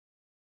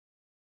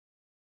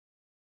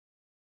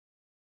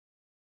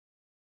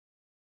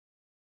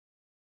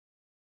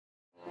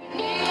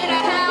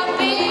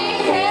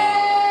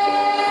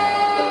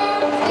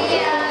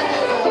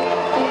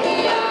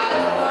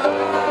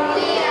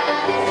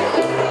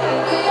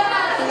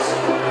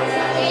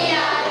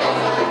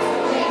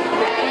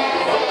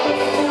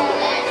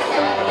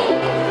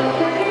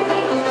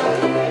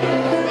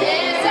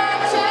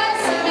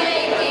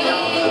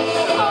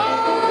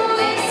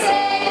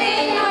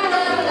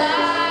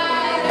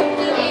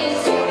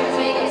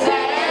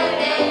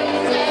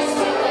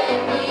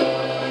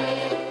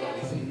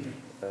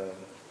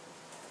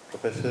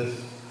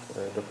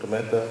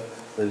Mehta,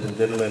 ladies and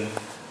gentlemen,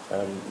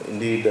 I'm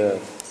indeed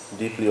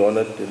deeply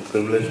honored and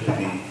privileged to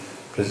be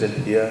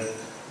present here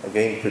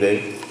again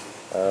today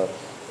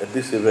at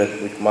this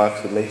event, which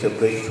marks a major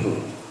breakthrough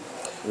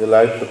in the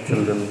lives of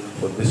children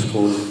for this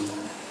school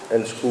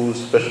and schools,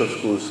 special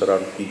schools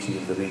around Fiji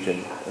in the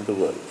region and the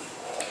world.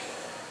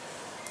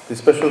 The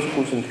special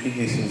schools in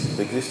Fiji since its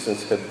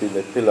existence have been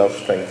a pillar of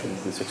strength in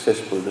the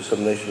successful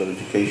dissemination of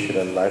education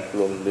and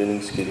lifelong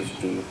learning skills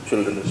to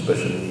children with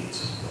special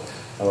needs.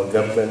 Our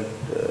government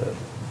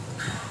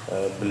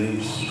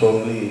believes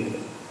strongly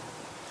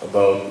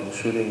about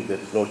ensuring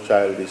that no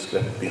child is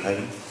left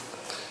behind,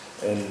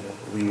 and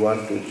we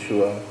want to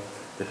ensure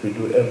that we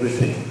do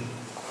everything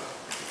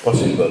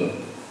possible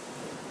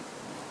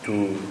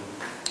to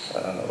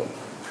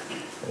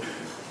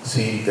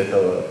see that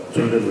our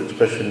children with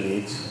special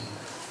needs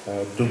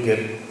do get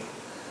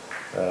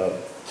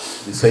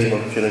the same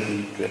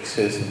opportunity to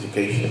access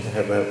education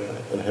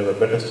and have a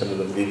better standard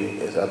of living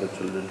as other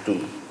children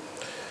do.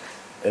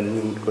 And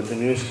we would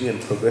continuously and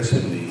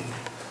progressively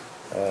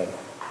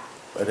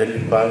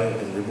identify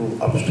and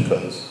remove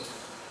obstacles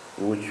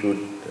which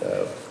would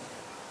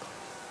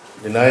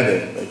deny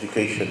them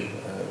education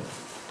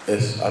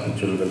as other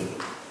children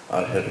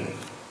are having.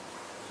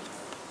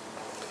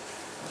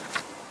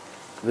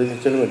 Ladies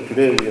and gentlemen,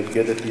 today we have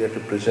gathered here to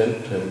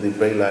present the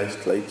Braille Eye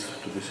slates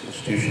to this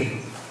institution,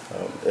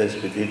 as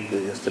we did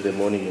yesterday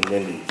morning in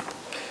Nandi.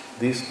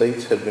 These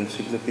slates have been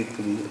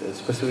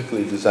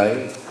specifically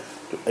designed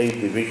to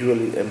aid the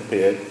visually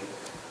impaired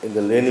in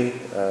the learning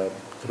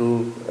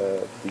through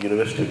the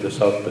University of the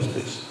South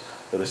Pacific's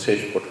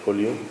research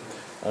portfolio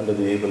under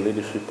the able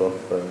leadership of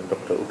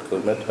Dr.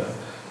 Utkal Mehta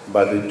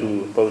by the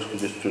two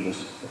postgraduate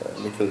students,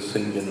 Nikhil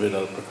Singh and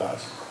Vinal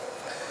Prakash.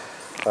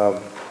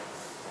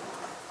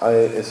 I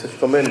as such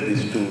commend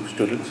these two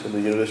students in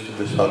the University of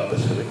the South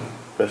Pacific,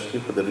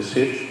 especially for the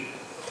research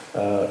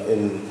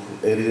in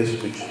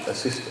areas which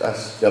assist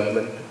us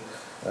government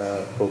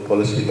for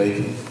policy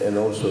making and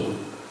also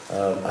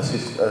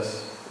assist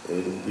us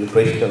in the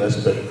operational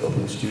aspect of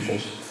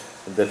institutions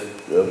that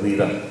we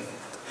run.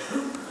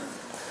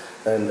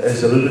 And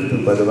as alluded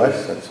to by the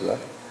Vice Chancellor,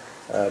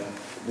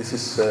 this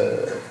is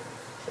a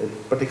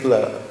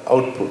particular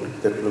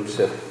output that looks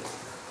at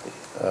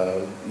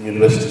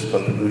university's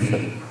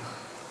contribution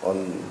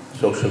on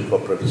social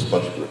corporate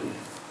responsibility.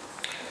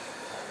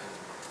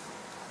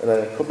 And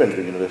I commend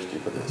the university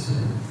for this.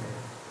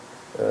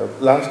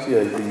 Last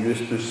year, the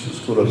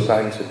U.S. School of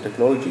Science and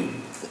Technology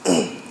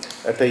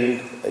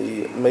attained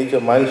a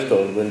major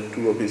milestone when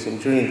two of its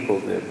engineering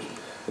programs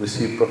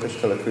received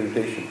professional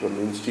accreditation from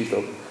the Institute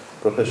of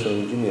Professional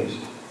Engineers,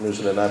 New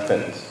Zealand,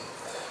 Athens.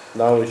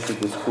 Now we see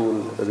the school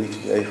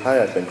reaching a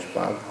higher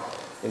benchmark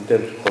in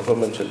terms of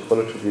performance and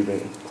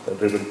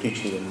quality-driven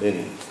teaching and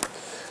learning.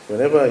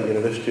 Whenever a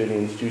university and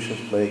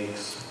institutions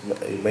makes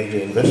a major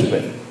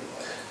investment,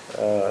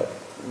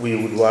 we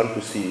would want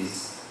to see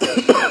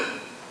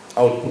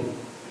output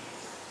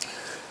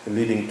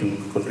leading to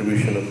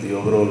contribution of the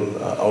overall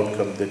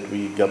outcome that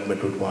we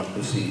government would want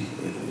to see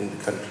in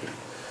the country.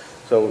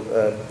 So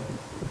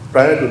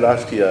prior to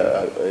last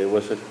year, I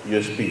was at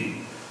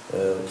USP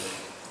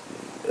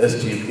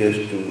as chief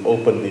guest to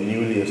open the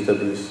newly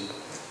established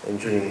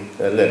engineering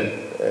lab,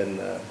 and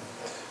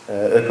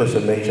that was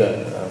a major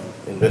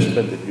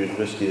investment that the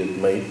university has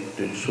made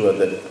to ensure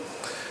that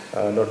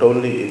not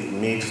only it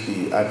meets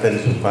the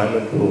Athens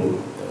requirement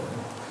for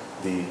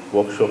the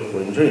workshop for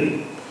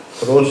engineering,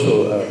 but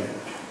also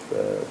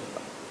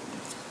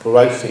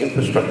provides the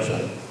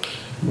infrastructure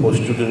for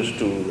students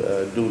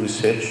to do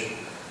research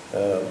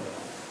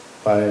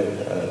by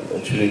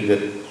ensuring that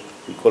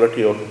the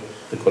quality of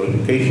the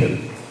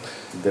qualification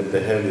that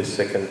they have is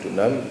second to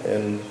none,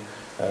 and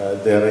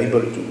they are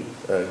able to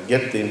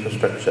get the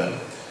infrastructure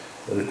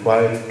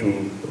required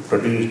to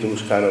produce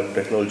those kind of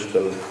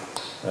technological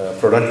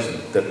products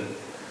that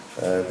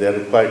they are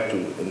required to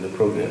in the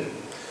program.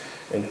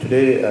 And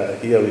today,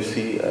 here we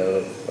see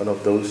one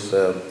of those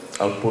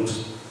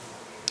outputs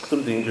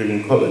through the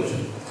engineering college.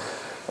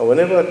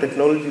 Whenever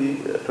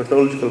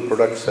technological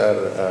products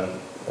are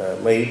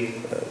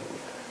made,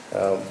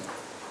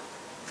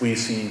 we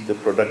see the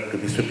product to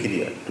be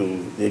superior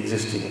to the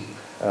existing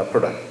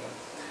product.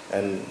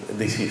 And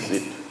this is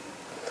it.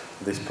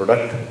 This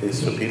product is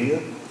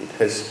superior. It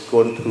has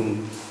gone through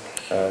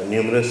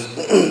numerous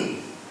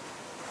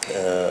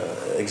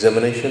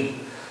examination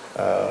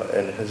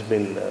and has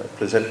been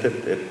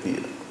presented at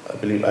the, I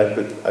believe,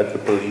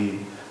 IEEE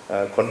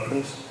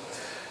conference.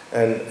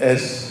 And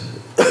as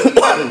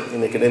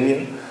in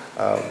academia,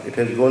 it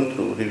has gone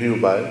through review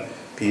by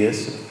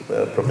PS,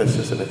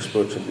 professors and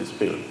experts in this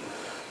field.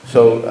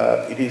 So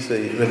it is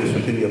a very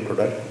superior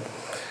product.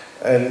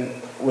 And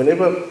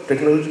whenever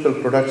technological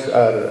products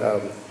are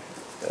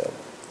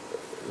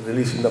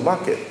released in the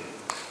market,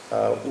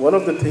 one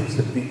of the things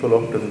that people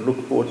often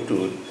look forward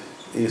to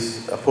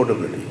is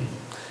affordability.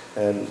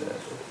 And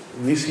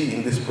we see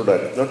in this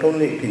product, not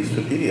only it is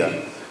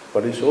superior,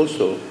 but it's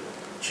also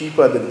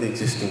cheaper than the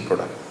existing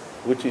product,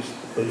 which is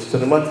it's a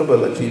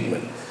remarkable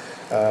achievement.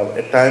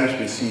 At times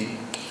we see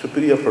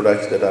superior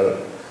products that are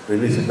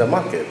released in the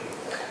market,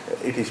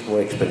 it is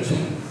more expensive.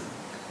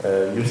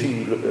 You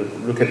see,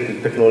 look at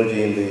the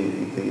technology in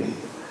the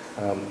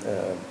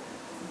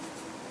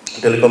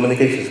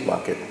telecommunications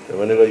market.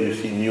 Whenever you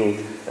see new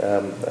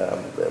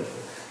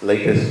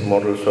latest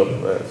models of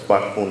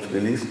smartphones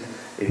released,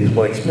 it is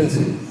more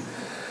expensive.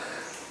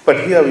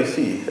 But here we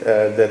see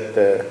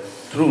that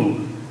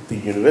through the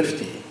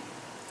university,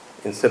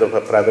 instead of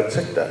a private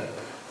sector,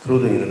 through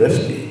the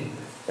university,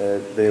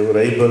 they were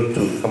able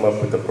to come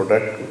up with a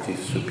product which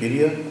is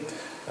superior,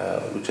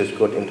 which has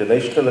got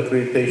international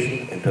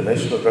accreditation,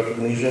 international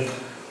recognition,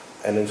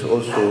 and is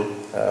also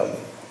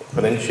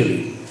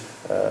financially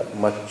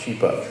much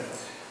cheaper,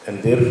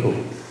 and therefore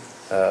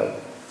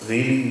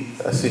really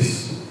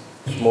assists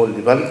small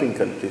developing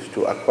countries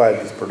to acquire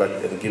this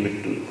product and give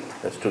it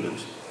to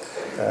students.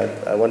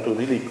 I want to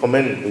really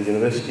commend the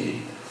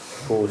university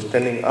for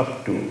standing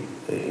up to,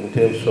 in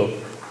terms of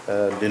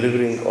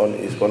delivering on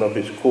one of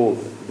its core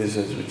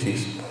business, which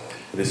is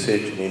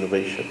research and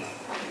innovation.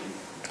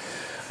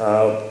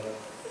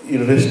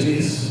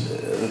 Universities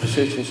and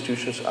research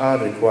institutions are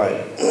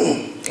required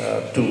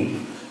to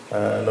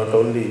not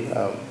only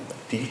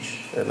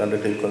teach and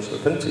undertake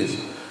consultancies,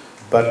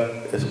 but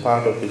as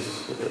part of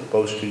this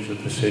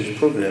post-graduate research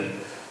program,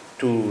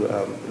 to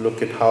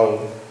look at how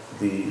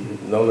the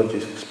knowledge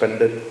is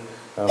expanded,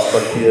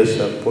 frontiers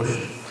are pushed,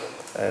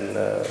 and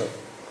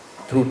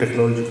through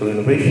technological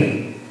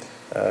innovation,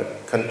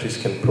 countries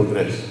can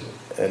progress.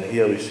 And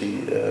here we see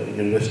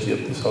University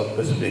of the South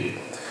Pacific,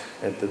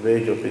 at the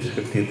verge of its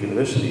 50th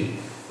anniversary,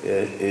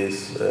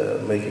 is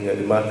making a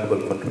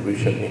remarkable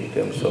contribution in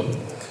terms of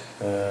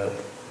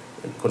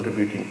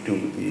contributing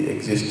to the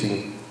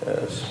existing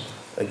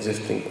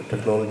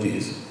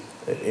technologies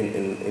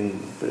in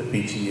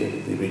Fiji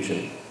and the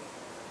region.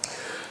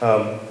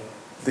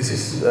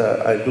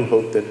 I do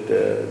hope that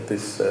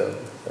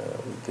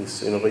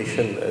this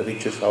innovation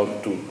reaches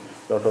out to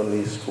not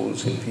only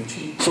schools in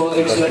Fiji. So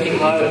it's very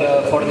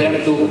hard for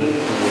them to.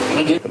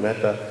 The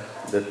matter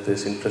that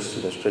there's interest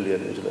in Australia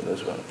and New Zealand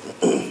as well.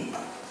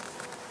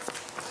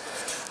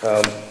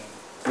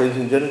 Ladies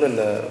and gentlemen,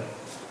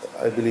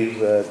 I believe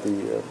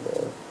the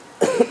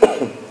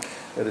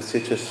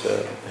researchers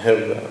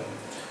have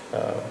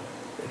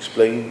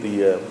explained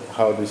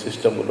how the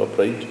system will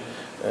operate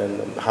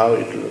and how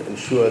it will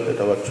ensure that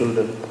our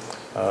children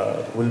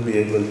will be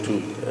able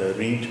to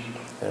read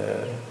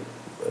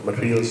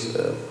materials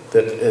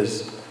that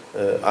as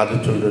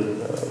other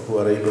children who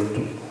are able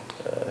to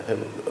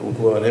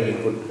who are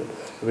having good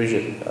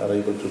vision are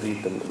able to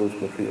read those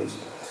materials.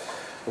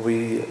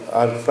 We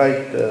are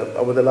quite,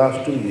 over the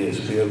last 2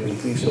 years, we have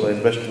increased our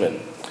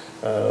investment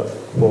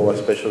for our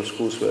special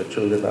schools where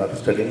children are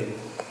studying.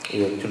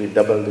 We actually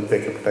doubled the per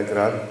capita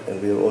grant,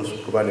 and we are also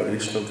providing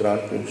additional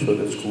grant to ensure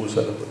that schools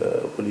are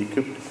fully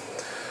equipped.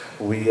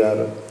 We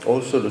are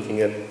also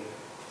looking at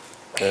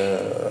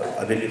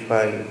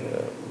identifying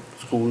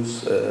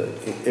schools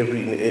in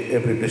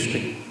every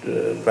district,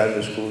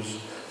 primary schools,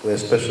 where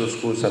special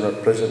schools are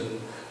not present,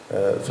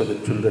 so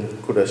that children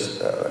could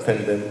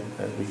attend them,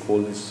 and we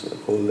call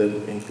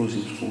them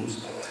inclusive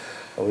schools.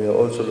 We are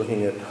also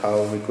looking at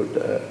how we could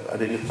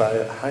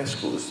identify high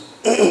schools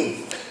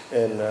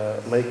and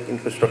make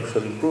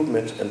infrastructural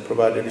improvements and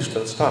provide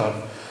additional staff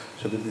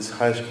so that these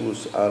high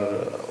schools are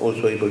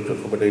also able to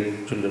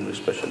accommodate children with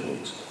special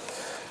needs.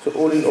 So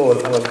all in all,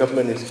 our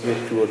government is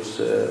geared towards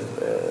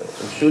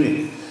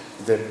ensuring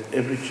that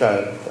every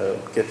child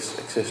gets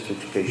access to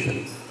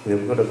education. We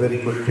have got a very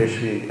good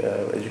tertiary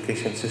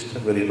education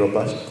system, very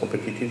robust,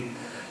 competitive,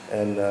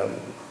 and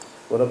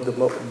one of the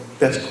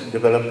best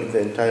developed in the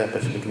entire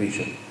Pacific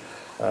region.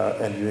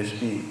 And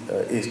USP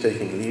is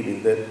taking lead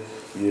in that.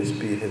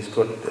 USP has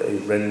got a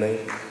brand name.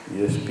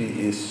 USP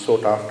is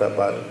sought after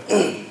by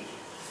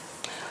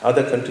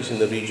other countries in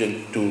the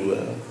region to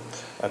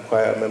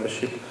acquire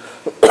membership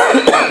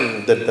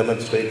that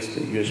demonstrates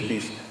the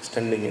USP's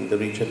standing in the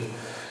region,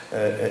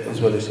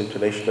 as well as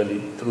internationally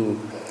through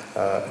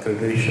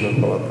accreditation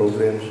of our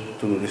programs,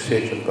 through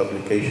research and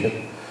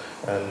publication,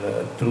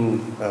 and through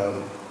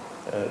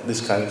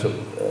these kinds of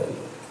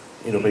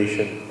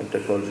innovation and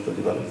technological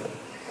development.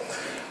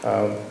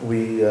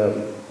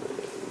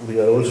 We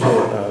are also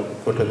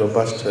got a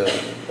robust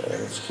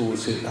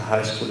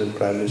high school and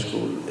primary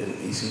school and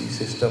ECE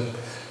system,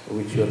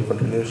 which we are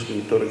continuously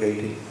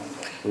interrogating.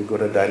 We've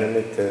got a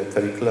dynamic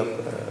curriculum.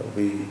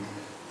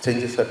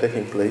 Changes are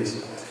taking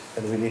place,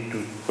 and we need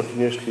to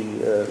continuously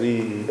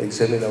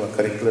re-examine our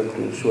curriculum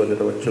to ensure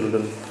that our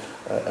children,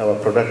 our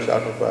products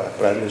out of our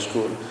primary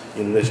school,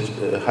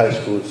 university, high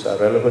schools are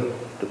relevant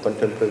to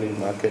contemporary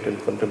market and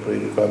contemporary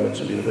requirements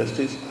of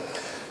universities.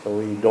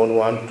 We don't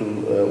want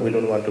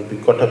to be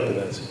caught up in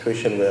a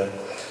situation where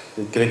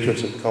the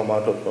graduates that come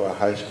out of our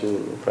high school,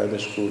 primary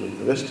school,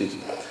 universities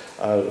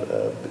are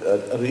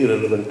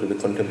irrelevant to the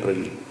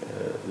contemporary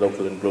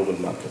local and global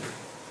market.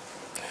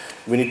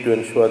 We need to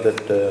ensure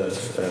that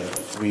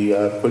we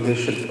are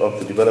cognizant of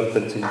the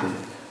developments in the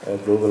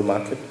global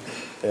market,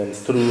 and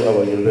through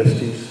our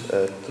universities,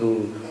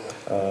 through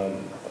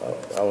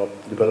our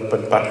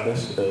development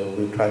partners,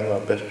 we're trying our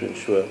best to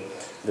ensure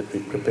that we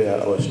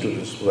prepare our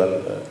students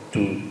well to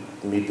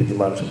meet the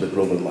demands of the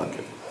global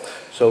market.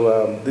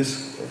 So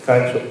this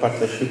kinds of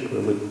partnership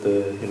with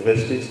the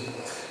universities,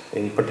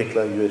 in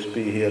particular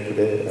USB here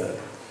today,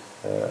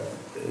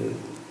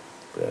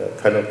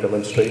 kind of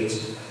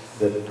demonstrates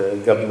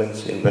that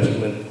government's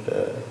investment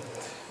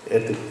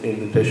in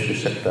the tertiary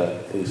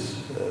sector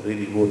is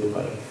really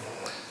worthwhile.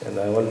 And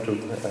I want to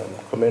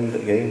commend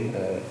again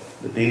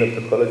the Dean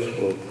of the College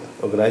for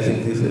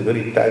organizing this, a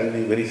very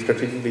timely, very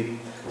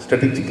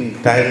strategically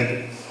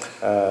timed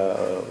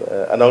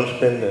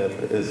announcement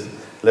is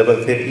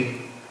 11:30.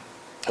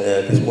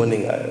 This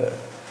morning,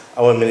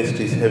 our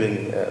ministry is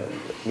having a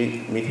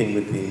meeting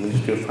with the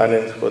Ministry of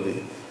Finance for the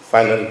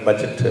final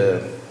budget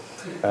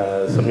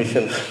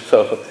submission.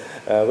 So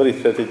very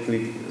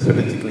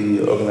strategically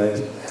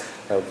organized.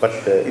 But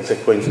it's a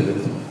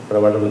coincidence. But I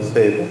want to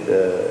say that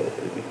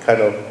it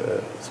kind of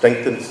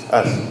strengthens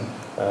us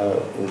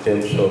in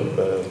terms of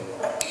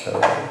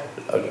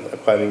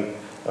acquiring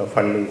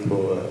funding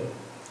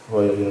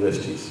for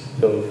universities.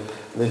 So,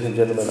 ladies and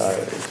gentlemen,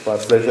 it's my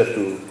pleasure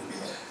to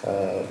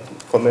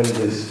commend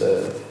this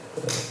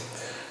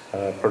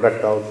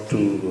product out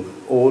to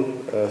all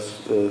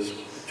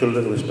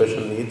children with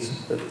special needs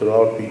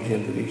throughout Fiji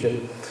and the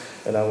region.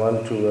 And I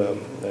want to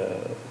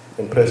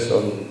impress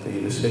on the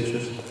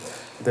researchers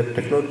that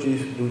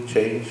technologies do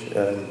change,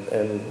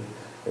 and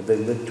they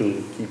need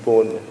to keep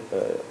on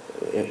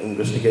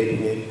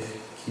investigating it,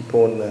 keep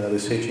on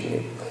researching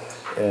it,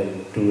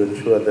 and to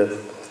ensure that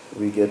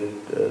we get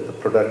the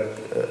product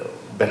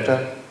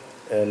better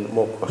and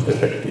more cost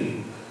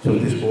effective. So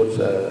with these words,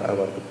 I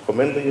want to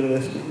commend the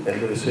university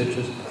and the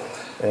researchers,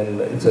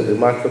 and it's a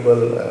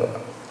remarkable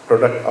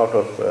product out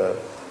of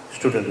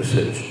student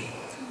research,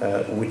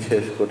 which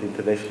has got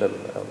international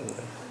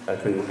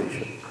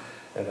accreditation.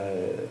 And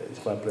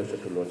it's my pleasure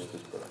to launch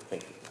this product.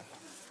 Thank you.